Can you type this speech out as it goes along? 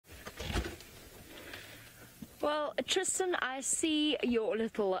Well, Tristan, I see your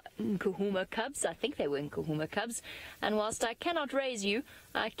little Nkahuma cubs. I think they were Nkahuma cubs. And whilst I cannot raise you,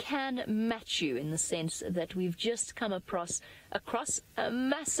 I can match you in the sense that we've just come across a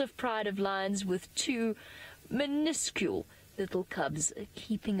massive pride of lions with two minuscule little cubs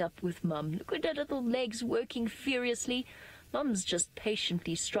keeping up with Mum. Look at her little legs working furiously. Mum's just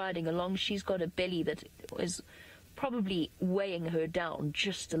patiently striding along. She's got a belly that is probably weighing her down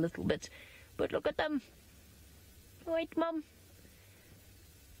just a little bit. But look at them. Wait, Mum.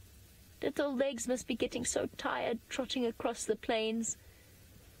 Little legs must be getting so tired trotting across the plains.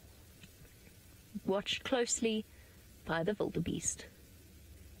 Watched closely by the wildebeest.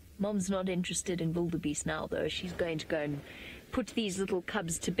 Mum's not interested in wildebeest now, though. She's going to go and put these little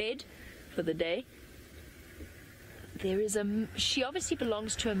cubs to bed for the day. She obviously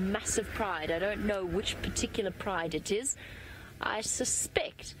belongs to a massive pride. I don't know which particular pride it is. I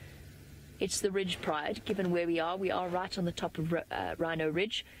suspect it's the Ridge Pride, given where we are. We are right on the top of Rhino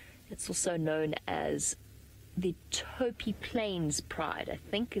Ridge. It's also known as the Topi Plains Pride, I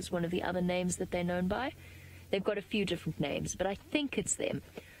think, is one of the other names that they're known by. They've got a few different names, but I think it's them.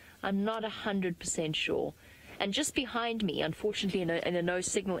 I'm not 100% sure. And just behind me, unfortunately, in a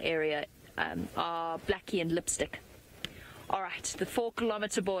no-signal area, are Blackie and Lipstick. All right, the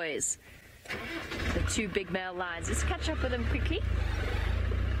 4-kilometer boys, the two big male lions. Let's catch up with them quickly.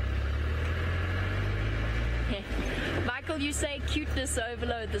 Michael, you say cuteness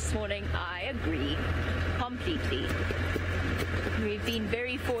overload this morning. I agree completely. We've been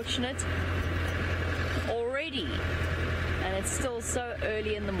very fortunate already, and it's still so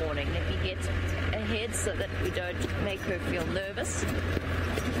early in the morning. Let me get ahead so that we don't make her feel nervous.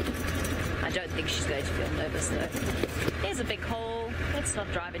 I don't think she's going to feel nervous though. There's a big hole. Let's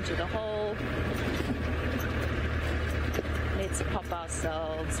not drive into the hole. Let's pop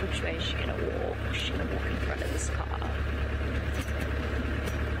ourselves. Which way is she going to walk? She's going to walk in front of this car.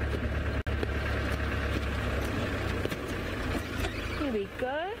 Here we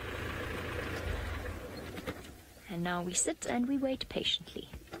go. And now we sit and we wait patiently.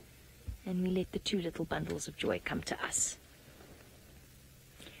 And we let the two little bundles of joy come to us.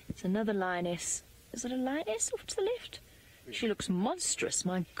 It's another lioness. Is it a lioness off to the left? She looks monstrous,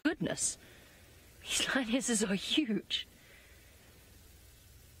 my goodness. These lionesses are huge.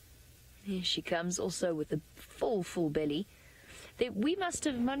 Here she comes, also with a full belly. We must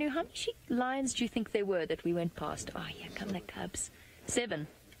have, Manu, how many lions do you think there were that we went past? Oh, here come the cubs. 7.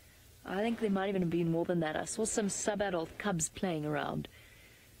 I think there might even have been more than that. I saw some sub-adult cubs playing around.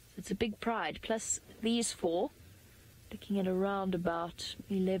 It's a big pride, plus these 4. Looking at around about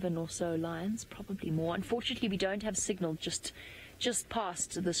 11 or so lions, probably more. Unfortunately, we don't have signal just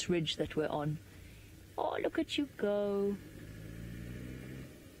past this ridge that we're on. Oh, look at you go.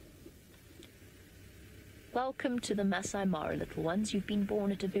 Welcome to the Masai Mara, little ones. You've been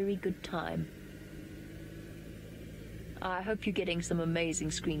born at a very good time. I hope you're getting some amazing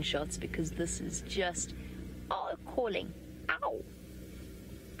screenshots, because this is just... Oh, calling. Ow!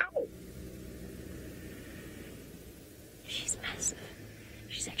 Ow! She's massive.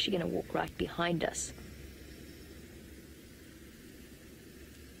 She's actually going to walk right behind us.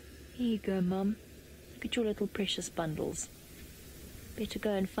 Here you go, Mum. Look at your little precious bundles. Better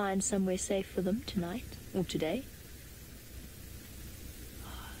go and find somewhere safe for them tonight, or today.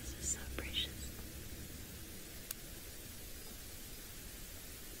 Oh, this is so precious.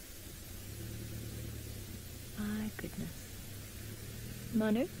 My goodness.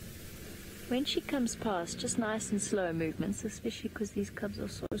 Manu? When she comes past, just nice and slow movements, especially because these cubs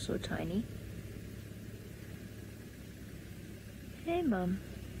are so tiny. Hey, Mum.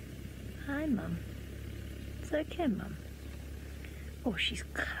 Hi, Mum. It's okay, Mum. Oh, she's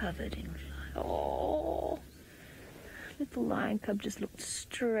covered in flies. Oh, little lion cub just looked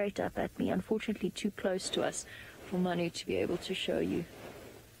straight up at me. Unfortunately, too close to us for Manu to be able to show you.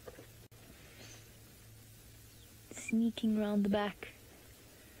 Sneaking round the back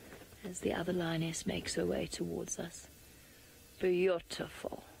as the other lioness makes her way towards us.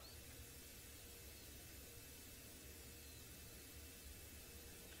 Beautiful.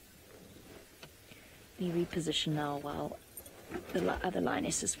 We reposition now while the other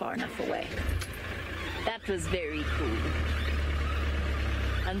lioness is far enough away. That was very cool.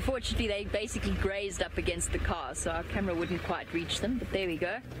 Unfortunately, they basically grazed up against the car, so our camera wouldn't quite reach them, but there we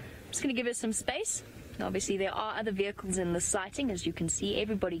go. I'm just going to give her some space. Obviously, there are other vehicles in the sighting, as you can see,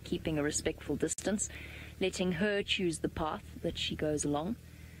 everybody keeping a respectful distance, letting her choose the path that she goes along.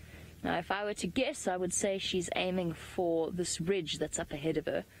 Now, if I were to guess, I would say she's aiming for this ridge that's up ahead of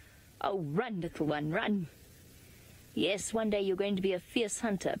her. Oh, run, little one, run. Yes, one day you're going to be a fierce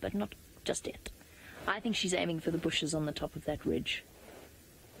hunter, but not just yet. I think she's aiming for the bushes on the top of that ridge.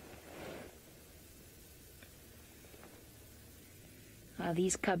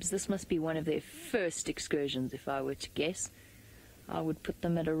 These cubs, this must be one of their first excursions, if I were to guess. I would put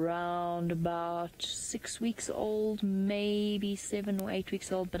them at around about 6 weeks old, maybe 7 or 8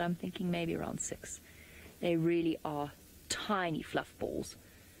 weeks old, but I'm thinking maybe around 6. They really are tiny fluff balls.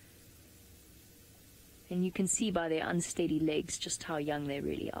 And you can see by their unsteady legs just how young they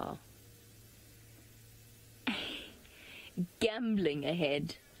really are. Gambling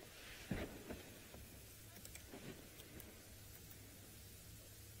ahead.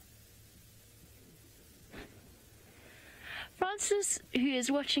 Francis, who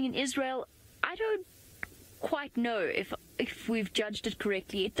is watching in Israel, I don't quite know if we've judged it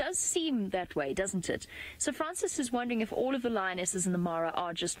correctly. It does seem that way, doesn't it? So Francis is wondering if all of the lionesses in the Mara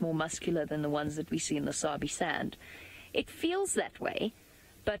are just more muscular than the ones that we see in the Sabi Sand. It feels that way,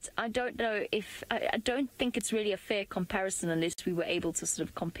 but I don't know if... I don't think it's really a fair comparison unless we were able to sort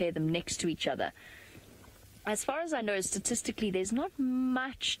of compare them next to each other. As far as I know, statistically, there's not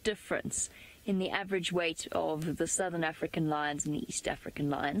much difference in the average weight of the Southern African lions and the East African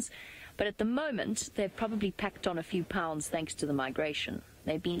lions. But at the moment, they've probably packed on a few pounds thanks to the migration.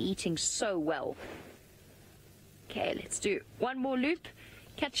 They've been eating so well. Okay, let's do one more loop,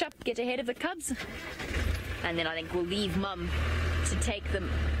 catch up, get ahead of the cubs, and then I think we'll leave Mum to take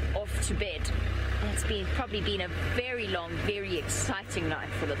them off to bed. It's probably been a very long, very exciting night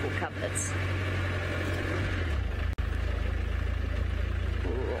for little cublets.